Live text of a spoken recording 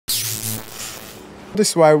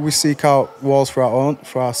This is why we seek out walls for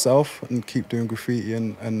ourselves and keep doing graffiti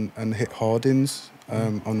and hit hoardings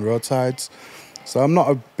on roadsides. So I'm not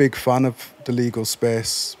a big fan of the legal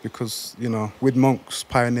space because, you know, with Monks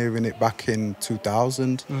pioneering it back in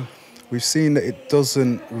 2000, we've seen that it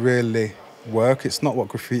doesn't really work. It's not what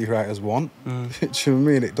graffiti writers want. Do you know what I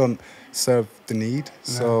mean? It don't serve the need. No.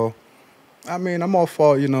 So, I mean, I'm all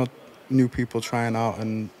for, you know, new people trying out,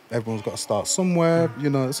 and everyone's got to start somewhere. You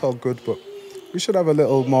know, it's all good, but we should have a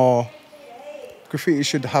little more. Graffiti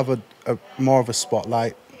should have a more of a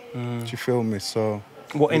spotlight. Do you feel me? So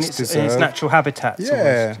what in its natural habitat?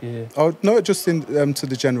 Yeah. Oh no, just to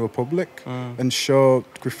the general public, and show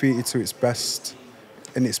graffiti to its best,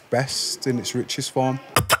 in its richest form.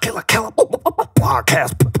 Killa Kela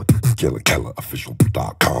podcast.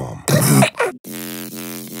 KillaKelaOfficial.com.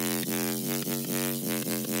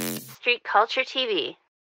 Street Culture TV.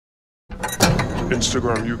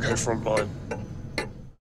 Instagram UK Frontline.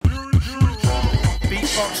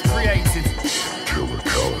 Beatbox created. Killa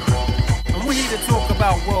Kela. And we're here to talk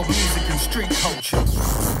about world music and street culture.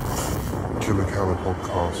 Killa Kela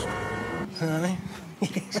podcast.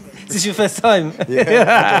 Is this your first time?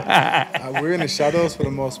 Yeah. We're in the shadows for the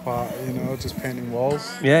most part, you know, just painting walls.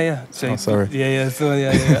 Yeah. So, sorry. Yeah.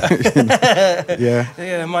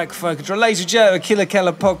 Yeah, microphone control. Ladies and gentlemen, Killa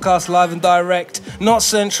Kela podcast live and direct. Not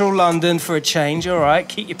central London for a change, all right?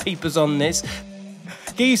 Keep your peepers on this.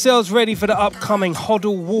 Get yourselves ready for the upcoming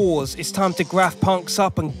Hoddle Wars. It's time to graph punks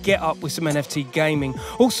up and get up with some NFT gaming.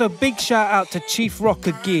 Also, big shout out to Chief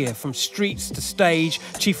Rocka gear. From streets to stage,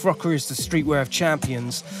 Chief Rocka is the streetwear of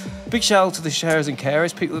champions. Big shout out to the sharers and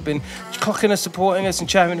carers, people who've been clocking us, supporting us and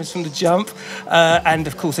championing us from the jump. And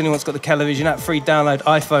of course, anyone's got the Television app, free download,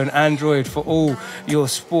 iPhone, Android for all your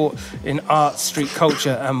sport in art, street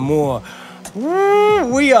culture and more.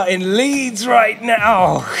 We are in Leeds right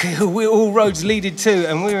now. We're all roads leaded to,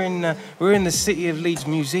 and we're in the City of Leeds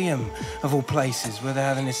Museum of all places, where they're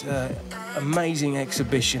having this amazing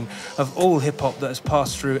exhibition of all hip hop that has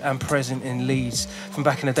passed through and present in Leeds from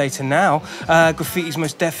back in the day to now. Graffiti's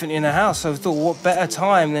most definitely in the house, so I thought, what better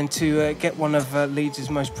time than to get one of Leeds'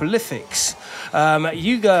 most prolifics.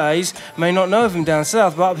 You guys may not know of him down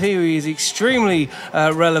south, but up here he is extremely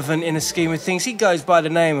relevant in the scheme of things. He goes by the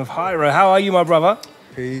name of Hyro. How are you, my brother?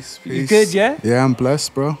 Peace. You good, yeah? Yeah, I'm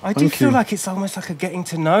blessed, bro. I do feel like it's almost like a getting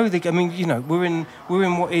to know. I mean, you know, we're in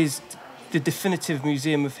what is the definitive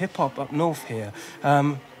museum of hip hop up north here.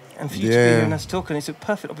 And for you to be here and us talking, it's a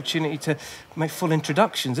perfect opportunity to make full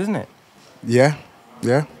introductions, isn't it? Yeah,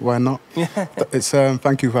 why not? Yeah. It's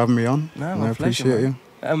thank you for having me on. No, my I pleasure, appreciate you.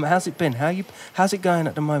 How's it been? How's it going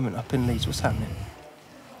at the moment up in Leeds? What's happening?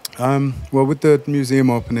 Well, with the museum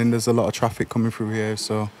opening, there's a lot of traffic coming through here,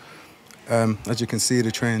 so as you can see,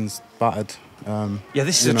 the train's battered. Yeah,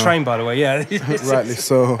 this is a train, by the way. Yeah, rightly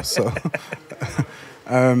so. So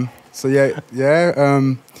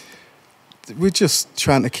we're just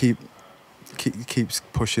trying to keep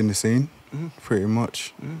pushing the scene, pretty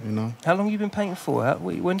much. You know. How long have you been painting for?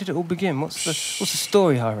 When did it all begin? What's the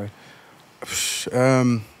story, Hyro?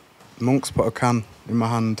 Monks put a can in my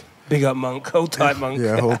hand. Big up, Monk. Hold tight, Monk.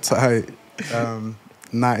 Yeah, hold tight.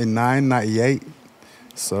 99, 98.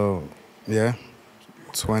 So, yeah,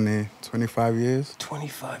 25 years.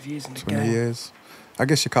 25 years in the 20 game. years. I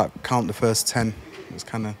guess you can't count the first 10. It's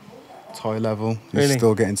kind of toy level. You're Really?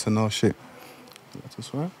 still getting to know shit. To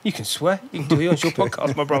swear? You can swear. You can do it on your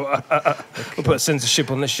podcast, my brother. We'll put censorship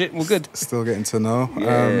on this shit. We're good. Still getting to know.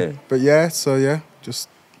 Yeah. But yeah, so yeah, just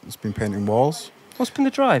been painting walls. What's been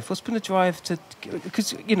the drive? To...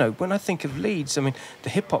 Because, you know, when I think of Leeds, I mean, the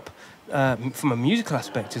hip-hop, from a musical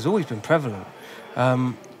aspect, has always been prevalent.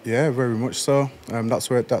 Yeah, very much so.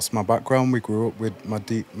 That's my background. We grew up with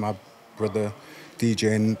my brother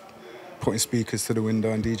DJing, putting speakers to the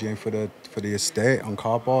window and DJing for the estate on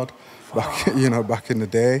cardboard, back in the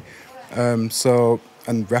day.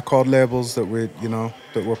 And record labels that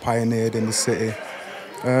were pioneered in the city.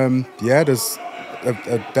 There's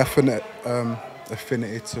a definite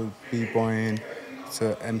affinity to b-boying,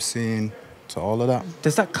 to MCing, to all of that.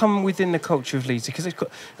 Does that come within the culture of Leeds? Because it's got,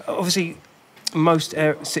 obviously, most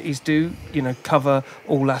cities do, cover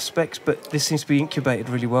all aspects, but this seems to be incubated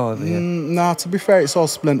really well over here. Nah, to be fair, it's all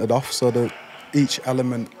splintered off, so that each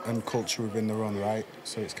element and culture within their own right,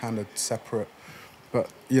 so it's kind of separate. But,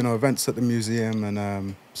 events at the museum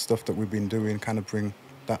and stuff that we've been doing kind of bring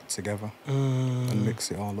that together and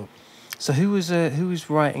mix it all up. So who was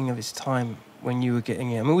writing of his time when you were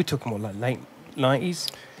getting in? I mean, we're talking about like late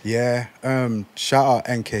 90s? Yeah, shout out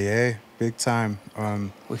NKA, big time.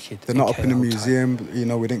 Wicked. They're not up in the museum,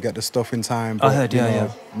 we didn't get the stuff in time. But, I heard,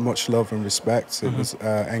 yeah. Much love and respect. It was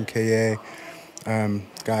NKA,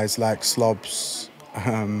 Guys like Slobs,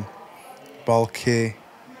 Bulky,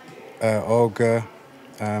 Ogre,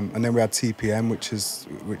 and then we had TPM,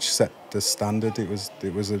 which set the standard. It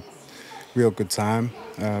was a real good time.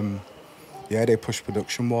 Yeah, they pushed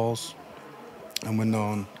production walls, and we're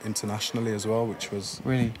known internationally as well, which was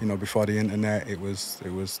Really? you know, before the internet, it was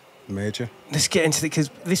major. Let's get into it, because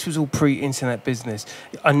this was all pre-internet business.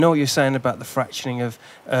 I know what you're saying about the fractioning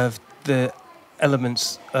of the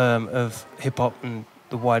elements of hip hop and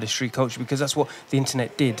the wider street culture, because that's what the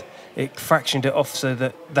internet did. It fractioned it off so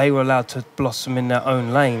that they were allowed to blossom in their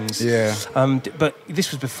own lanes. Yeah. But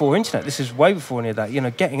this was before internet. This is way before any of that. You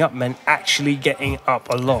know, getting up meant actually getting up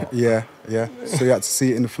a lot. Yeah, yeah. So you had to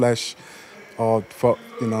see it in the flesh, or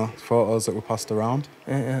photos that were passed around.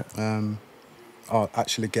 Yeah. Or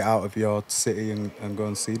actually get out of your city and go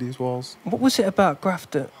and see these walls. What was it about Graff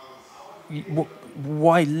that?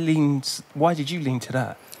 Why did you lean to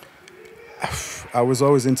that? I was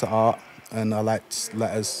always into art and I liked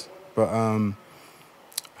letters, but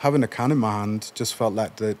having a can in my hand just felt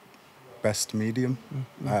like the best medium.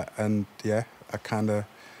 And yeah,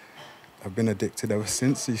 I've been addicted ever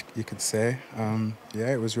since, you could say.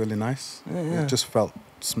 Yeah, it was really nice. Yeah. It just felt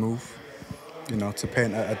smooth, you know, to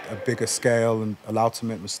paint at a bigger scale and allowed to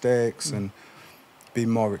make mistakes and be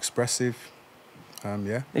more expressive.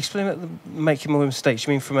 Yeah. Explain about making more mistakes.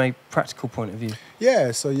 You mean from a practical point of view?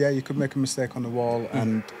 Yeah, so yeah, you could make a mistake on the wall,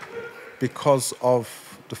 and because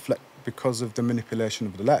of the manipulation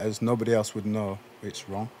of the letters, nobody else would know it's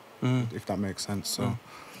wrong, if that makes sense. So,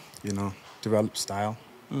 you know, develop style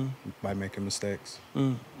by making mistakes.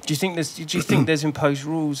 Do you think there's imposed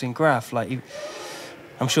rules in Graff? Like,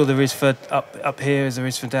 I'm sure there is for up here as there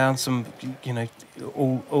is for down. Some, you know,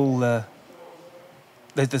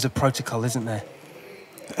 there's a protocol, isn't there?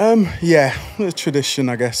 Yeah, a tradition,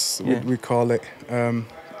 I guess we call it.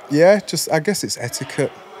 Yeah, just I guess it's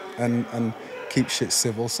etiquette and keep shit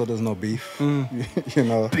civil so there's no beef. You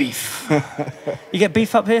know, Beef. You get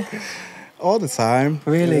beef up here? all the time.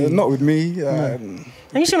 Really? Not with me. And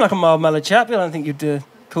you seem like a mild-mannered chap. I don't think you'd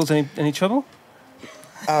cause any trouble.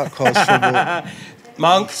 Out cause trouble.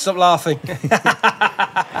 Monk, stop laughing.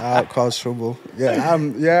 Out cause trouble. Yeah,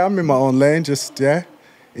 I'm in my own lane. Just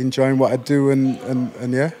enjoying what I do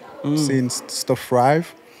and seeing stuff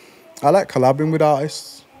thrive. I like collabing with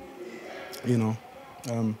artists, you know.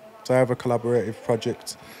 So I have a collaborative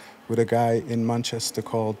project with a guy in Manchester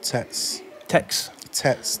called Tets. Tex.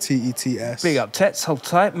 Tets, Tets. Big up, Tets. Hold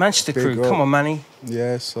tight. Manchester Big crew. up. Come on, Manny.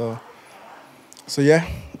 Yeah, so yeah,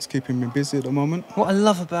 it's keeping me busy at the moment. What I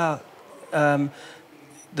love about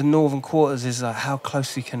the northern quarters is like how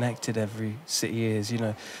closely connected every city is. You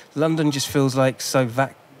know, London just feels like so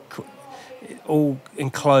all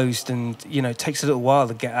enclosed, and you know, it takes a little while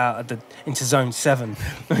to get out into zone 7.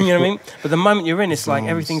 You know what I mean? But the moment you're in, it's like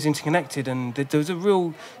everything's interconnected, and there's a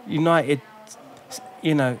real united,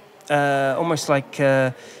 you know, almost like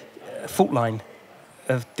a fault line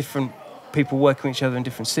of different people working with each other in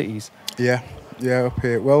different cities. Yeah, up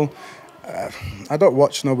here. Well, I don't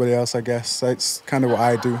watch nobody else, I guess. It's kind of what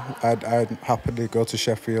I do. I'd happily go to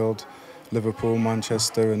Sheffield, Liverpool,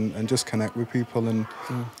 Manchester, and just connect with people and,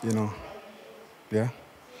 you know,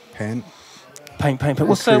 paint.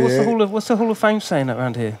 What's the Hall of Fame saying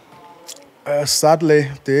around here? Sadly,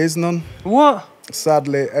 there is none. What?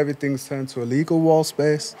 Sadly, everything's turned to a legal wall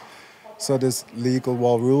space. So there's legal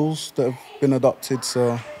wall rules that have been adopted.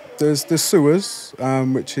 So there's the sewers,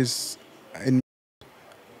 which is in...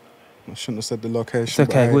 I shouldn't have said the location.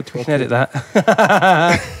 It's okay, we can edit that.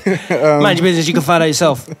 Mind your business, you can find out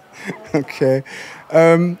yourself. Okay.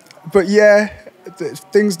 But yeah,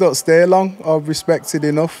 things don't stay long or respected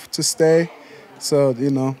enough to stay. So,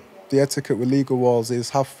 you know, the etiquette with legal walls is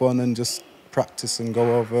have fun and just practice and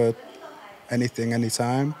go over anything,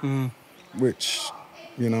 anytime. Which,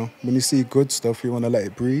 you know, when you see good stuff, you want to let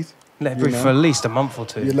it breathe. Let it breathe for at least a month or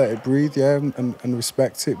two. You let it breathe, yeah, and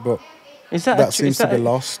respect it, but is that seems to be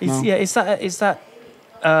lost now. Yeah, is that it's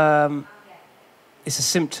a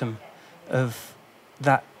symptom of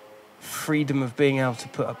that freedom of being able to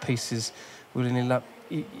put up pieces willingly. Like,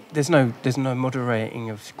 there's no moderating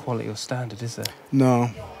of quality or standard, is there? No.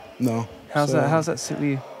 How's that sit with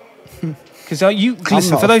you? Because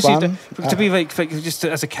listen, for those to be very, just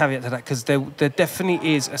as a caveat to that, because there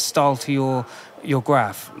definitely is a style to your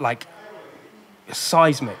graph, like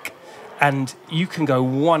seismic, and you can go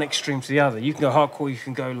one extreme to the other. You can go hardcore, you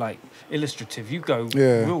can go like illustrative, you go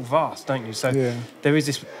real vast, don't you? So there is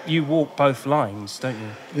this. You walk both lines, don't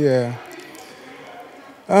you? Yeah.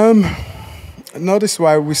 No, this is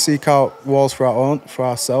why we seek out walls for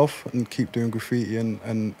ourselves and keep doing graffiti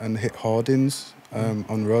and hit hoardings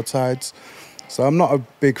on roadsides. So I'm not a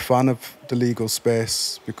big fan of the legal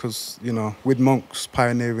space because, you know, with Monks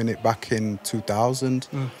pioneering it back in 2000,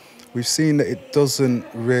 we've seen that it doesn't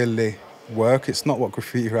really work. It's not what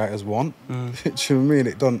graffiti writers want. Do you know what I mean?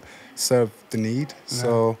 It don't serve the need.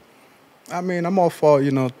 So, I mean, I'm all for,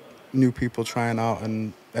 you know, new people trying out,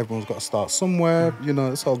 and everyone's got to start somewhere. You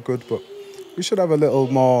know, it's all good, but we should have a little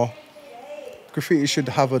more. Graffiti should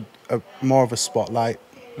have a more of a spotlight.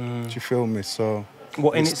 Do you feel me? So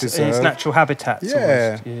What in its natural habitats?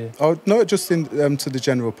 yeah. Almost. Yeah. Or not just in to the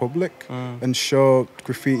general public, and show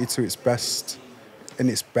graffiti to its best, in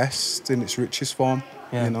its richest form.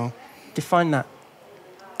 Yeah. You know, Define that.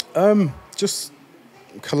 just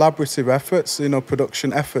collaborative efforts. You know,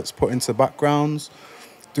 production efforts put into backgrounds.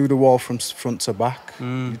 Do the wall from front to back.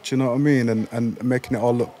 Do you know what I mean? And making it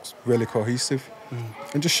all look really cohesive,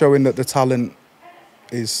 and just showing that the talent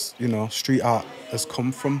is, you know, street art has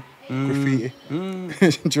come from graffiti. Do you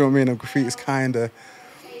know what I mean? And graffiti is kind of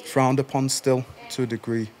frowned upon still to a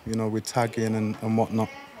degree, you know, with tagging and whatnot.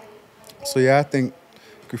 So yeah, I think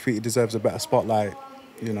graffiti deserves a better spotlight,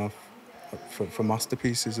 you know, for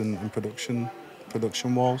masterpieces and production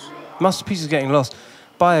walls. Masterpieces getting lost.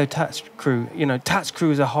 Tats crew, you know, Tats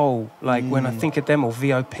crew as a whole, like when I think of them, or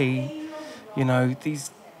VOP, you know,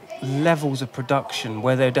 these levels of production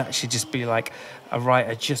where they'd actually just be like a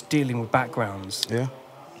writer just dealing with backgrounds.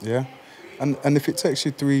 Yeah. And if it takes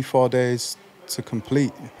you 3-4 days to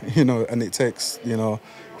complete, you know, and it takes, you know,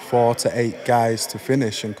 4 to 8 guys to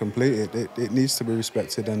finish and complete it, it needs to be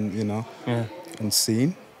respected and, you know, and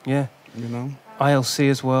seen. Yeah. You know.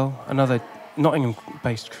 ILC as well, another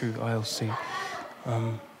Nottingham-based crew, ILC.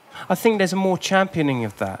 I think there's a more championing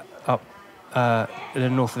of that up in the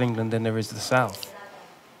north of England than there is the south.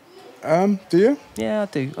 Do you? Yeah, I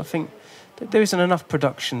do. I think there isn't enough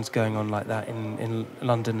productions going on like that in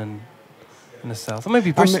London and in the south. Or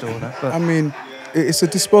maybe Bristol. I mean, it's a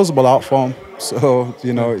disposable art form. So,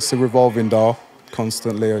 you know, it's a revolving door,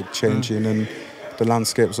 constantly changing, and the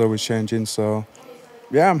landscape's always changing. So,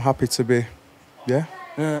 yeah, I'm happy to be,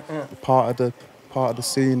 part of the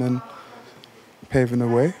scene and paving the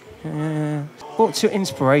way. Yeah. What's your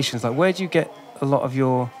inspirations? Like, where do you get a lot of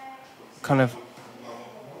your kind of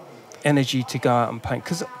energy to go out and paint?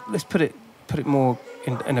 Because let's put it more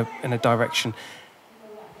in a direction.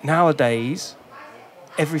 Nowadays,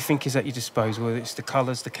 everything is at your disposal, whether it's the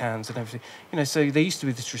colours, the cans, and everything. You know, so there used to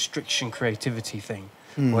be this restriction creativity thing,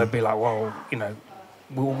 where it'd be like, well, you know,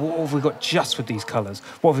 what have we got just with these colours?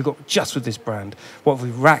 What have we got just with this brand? What have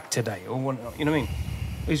we racked today? Or what, you know what I mean?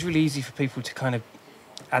 It was really easy for people to kind of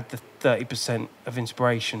add the 30% of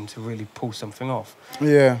inspiration to really pull something off.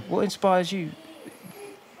 Yeah. What inspires you?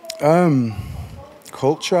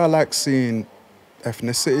 Culture. I like seeing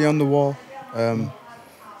ethnicity on the wall.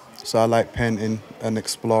 So I like painting and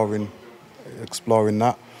exploring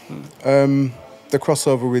that. The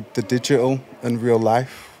crossover with the digital and real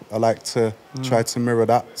life, I like to try to mirror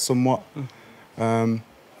that somewhat.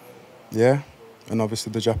 Yeah, and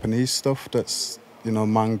obviously the Japanese stuff, that's, you know,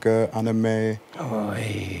 manga, anime,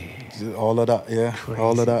 all of that,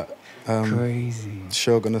 all of that. Crazy.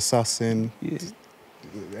 Shogun Assassin. Yeah.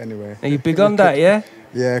 Anyway. Are you big on that, yeah?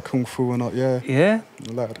 Yeah, Kung Fu and all, yeah. Yeah?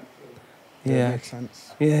 I like that. Yeah. Makes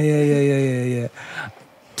sense. Yeah.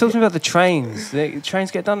 Talk to me about the trains. The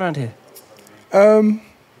trains get done around here?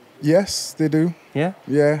 Yes, they do. Yeah?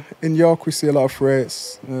 Yeah. In York, we see a lot of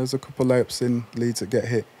freights. There's a couple of layups in Leeds that get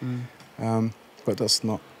hit. But that's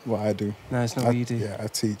not what I do. No, it's not what you do. Yeah, I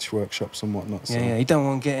teach workshops and whatnot. So. Yeah. You don't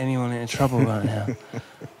want to get anyone into trouble right now.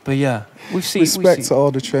 But yeah, respect to all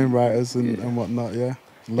the train writers and whatnot. Yeah,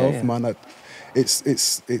 love, man.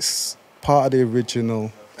 It's part of the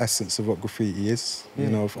original essence of what graffiti is. You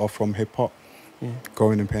know, or from hip hop. Yeah.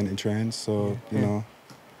 Going and painting trains. So you know,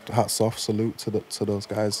 hats off, salute to those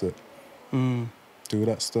guys that do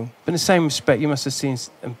that still. But in the same respect, you must have seen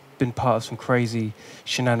and been part of some crazy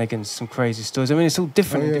shenanigans, some crazy stories. I mean, it's all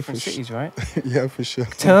different in different cities, right? Yeah, for sure.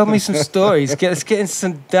 Tell me some stories. Let's get into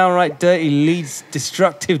some downright dirty Leeds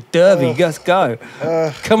destructive derby. Let's go.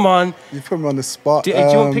 Come on. You put me on the spot. Do you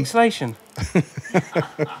want pixelation?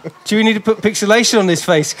 Do we need to put pixelation on this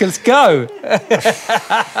face? Let's go.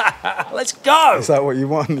 Let's go. Is that what you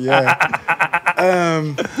want? Yeah.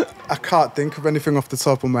 I can't think of anything off the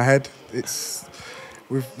top of my head.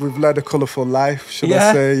 We've led a colourful life, should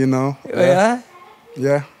I say, you know. Yeah.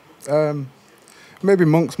 Maybe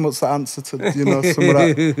Monk's the answer to, you know, some of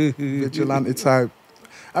that vigilante type.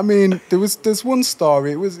 I mean, there's one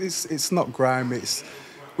story. It's not grime. It's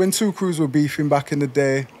when two crews were beefing back in the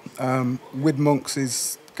day, with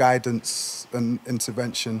Monk's guidance and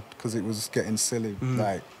intervention, because it was getting silly.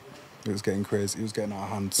 Like, It was getting crazy. It was getting out of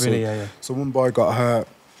hand. Really, yeah. So one boy got hurt,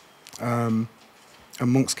 and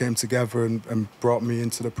monks came together and brought me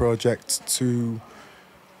into the project to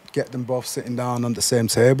get them both sitting down on the same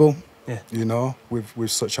table. Yeah. You know, with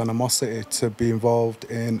such animosity, to be involved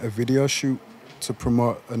in a video shoot to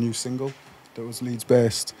promote a new single that was Leeds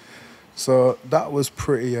based. So that was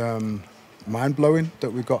pretty mind blowing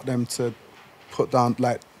that we got them to put down,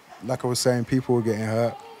 like I was saying, people were getting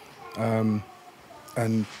hurt,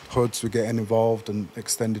 and hoods were getting involved and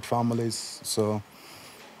extended families. So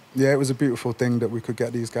yeah, it was a beautiful thing that we could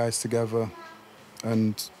get these guys together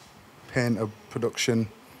and paint a production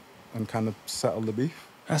and kind of settle the beef.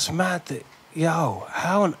 That's mad.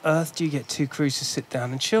 How on earth do you get two crews to sit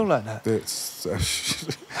down and chill like that? It's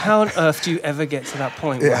How on earth do you ever get to that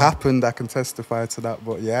point? it happened. I can testify to that.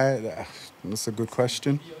 But yeah, that's a good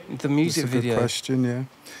question. The music That's a video. good question. Yeah,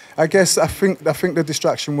 I guess I think the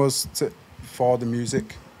distraction was for the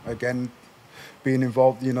music again. Being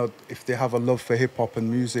involved, you know, if they have a love for hip hop and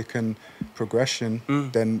music and progression,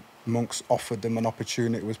 then Monks offered them an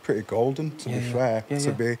opportunity. It was pretty golden, to be fair,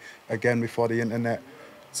 to be, again, before the internet,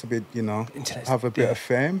 to be, you know, have a bit of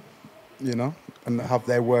fame, you know, and have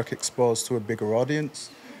their work exposed to a bigger audience.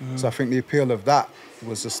 So I think the appeal of that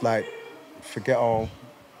was just like, forget all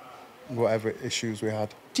whatever issues we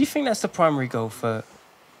had. Do you think that's the primary goal for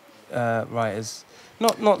writers?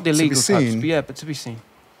 Not the To be illegal types, seen. but yeah, but to be seen.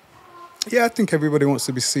 Yeah, I think everybody wants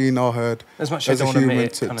to be seen or heard As much as as they a don't want to human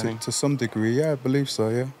admit it, kind of thing. to some degree. Yeah, I believe so,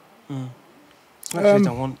 yeah. As much as they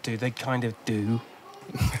don't want to, they kind of do.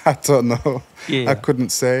 I don't know. Yeah. I couldn't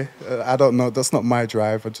say. I don't know. That's not my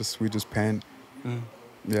drive. We just paint.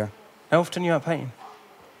 Yeah, How often are you out painting?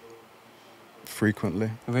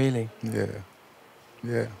 frequently. Really? Yeah.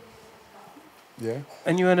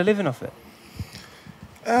 And you earn a living off it?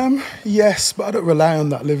 Yes, but I don't rely on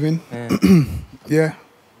that living. Yeah.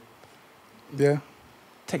 Yeah.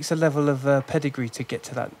 Takes a level of pedigree to get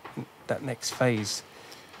to that next phase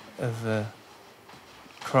of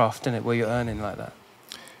craft, innit, where you're earning like that.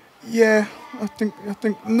 Yeah, I think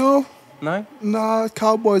no, No?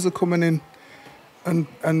 cowboys are coming in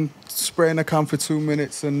and spraying a can for 2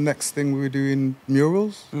 minutes, and next thing we're doing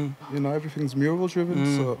murals. You know, everything's mural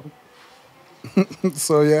driven.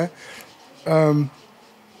 So yeah.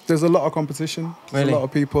 There's a lot of competition. There's Really? a lot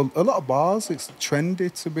of people, a lot of bars. It's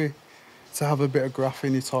trendy to have a bit of graff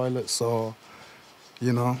in your toilets, or,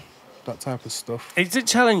 you know, that type of stuff. Is it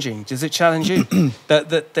challenging? Does it challenge you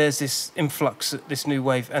that there's this influx, this new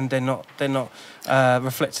wave, and they're not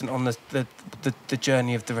reflecting on the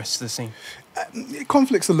journey of the rest of the scene? It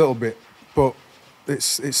conflicts a little bit, but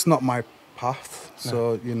it's not my path.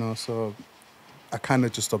 So, you know, so I kind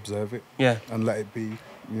of just observe it. Yeah. And let it be,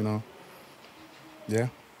 you know. Yeah.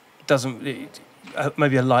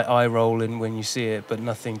 Maybe a light eye roll in when you see it, but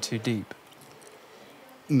nothing too deep.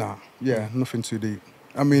 Nah, yeah, nothing too deep.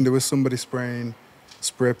 I mean, there was somebody spraying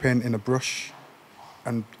spray paint in a brush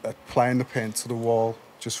and applying the paint to the wall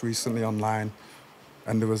just recently online,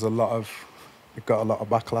 and it got a lot of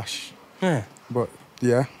backlash. Yeah. But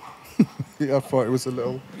yeah, I thought it was it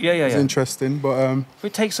was Yeah. interesting, but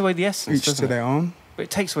It takes away the essence, each to doesn't it? their own. But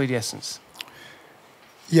it takes away the essence.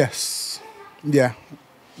 Yes, yeah.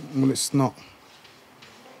 Well, it's not.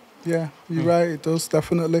 Yeah, you're right. It does,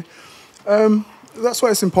 definitely. That's why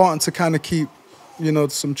it's important to kind of keep, you know,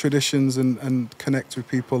 some traditions and connect with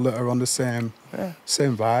people that are on the same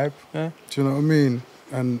vibe. Yeah. Do you know what I mean?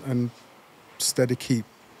 And steady keep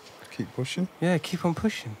pushing. Yeah, keep on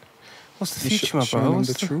pushing. What's the You future, my showing bro? them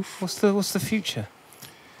What's the truth. What's the future?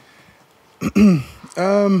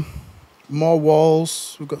 More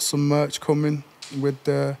walls. We've got some merch coming with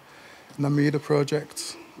the Namida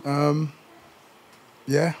project.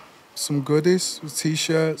 Yeah, some goodies with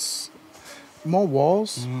t-shirts. More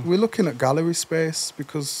walls. We're looking at gallery space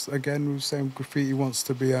because, again, we were saying graffiti wants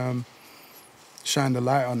to be shine the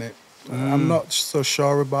light on it. I'm not so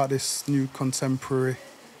sure about this new contemporary.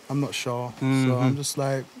 I'm not sure. So I'm just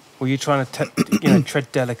like, Well, you're trying to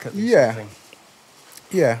tread delicately. Yeah. Sort of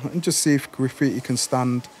thing. yeah, and just see if graffiti can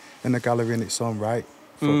stand in a gallery in its own right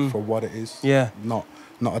for what it is. Yeah. Not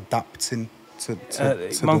adapting to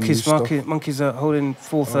the new Monkeys are holding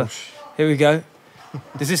forth. Here we go.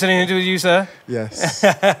 Does this have anything to do with you, sir? Yes.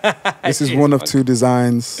 This is Cheers, one of Monkey. two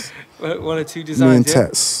designs. One or two Me designs. and Yeah?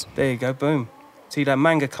 Tets. There you go. Boom. See that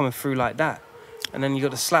manga coming through like that, and then you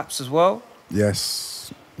got the slaps as well.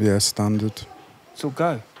 Yes. Yeah, standard. It's all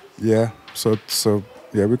go. Yeah. So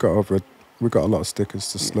yeah, we got a lot of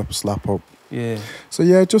stickers to slap up. Yeah. So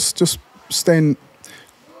yeah, just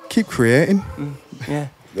keep creating Yeah.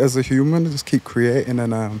 as a human. Just keep creating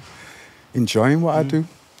and enjoying what I do.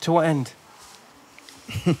 To what end?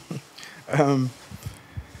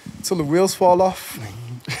 Till the wheels fall off,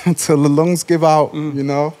 till the lungs give out, you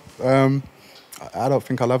know. I don't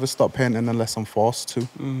think I'll ever stop painting unless I'm forced to.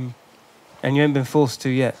 And you ain't been forced to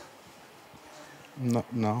yet?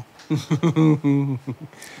 No.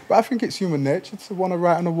 But I think it's human nature to want to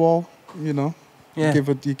write on a wall, you know. Yeah.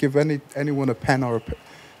 You give anyone a pen or a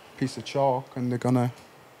piece of chalk and they're going to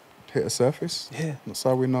hit a surface. Yeah. That's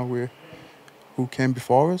how we know who came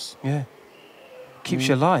before us. Yeah. Keeps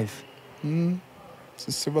you alive. It's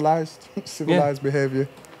a civilized behaviour.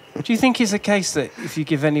 Do you think it's a case that if you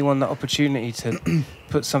give anyone the opportunity to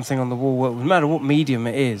put something on the wall, no matter what medium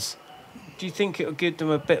it is, do you think it'll give them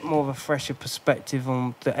a bit more of a fresher perspective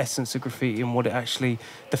on the essence of graffiti and what it actually,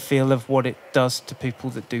 the feel of what it does to people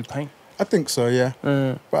that do paint? I think so, yeah.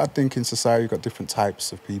 But I think in society you've got different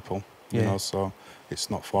types of people, you know, so it's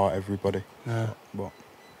not for everybody. No. But,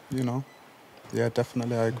 you know, yeah,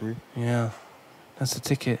 definitely I agree. Yeah, that's the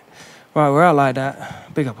ticket. Right, we're out like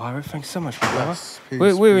that. Big up, Hyro. Thanks so much, brother. Yes, peace,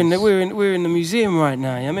 We're in peace. the museum right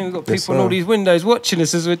now. I mean, we've got Yes, people in all sir. these windows watching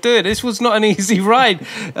us as we're doing it. This was not an easy ride,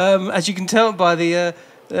 as you can tell by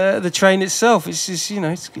the train itself. It's just, you know,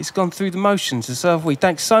 it's gone through the motions, and so have we.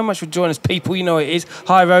 Thanks so much for joining us, people. You know what it is.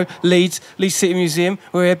 Hyro, Leeds City Museum.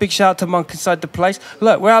 We're here. Big shout out to Monk inside the place.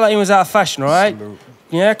 Look, we're out like was out of fashion, all right? Salute.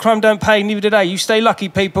 Yeah, crime don't pay, neither do they. You stay lucky,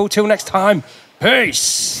 people. Till next time.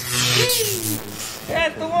 Peace.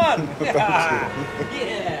 That's the one.